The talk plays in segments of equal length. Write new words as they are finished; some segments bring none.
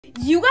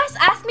You guys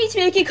asked me to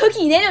make a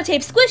cookie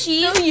nanotape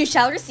squishy, so you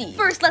shall receive.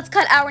 First, let's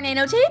cut our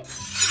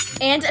nanotape.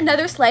 And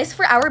another slice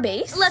for our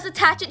base. Let's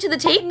attach it to the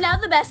tape. Now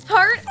the best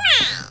part.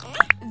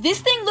 This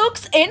thing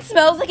looks and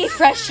smells like a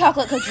fresh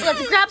chocolate cookie.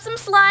 Let's grab some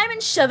slime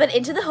and shove it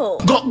into the hole.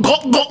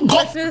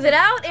 Let's smooth it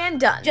out and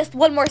done. Just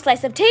one more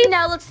slice of tape.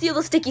 Now let's seal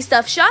the sticky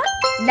stuff shut.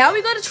 Now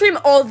we gotta trim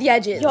all the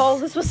edges. Y'all,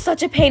 this was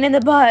such a pain in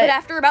the butt. But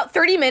after about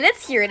 30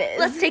 minutes, here it is.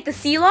 Let's take the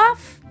seal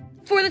off.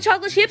 For the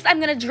chocolate chips, I'm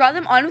gonna draw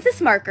them on with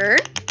this marker.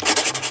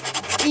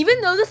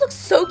 Even though this looks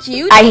so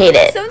cute, I hate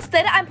it. So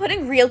instead, I'm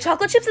putting real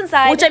chocolate chips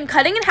inside, which I'm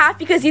cutting in half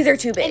because these are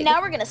too big. And now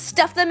we're gonna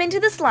stuff them into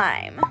the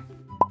slime.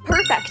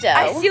 Perfecto.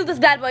 I sealed this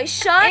bad boy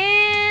shut,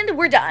 and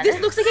we're done. This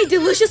looks like a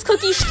delicious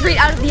cookie straight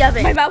out of the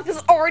oven. My mouth is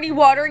already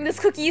watering. This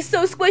cookie is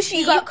so squishy.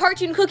 You got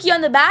cartoon cookie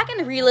on the back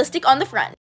and realistic on the front.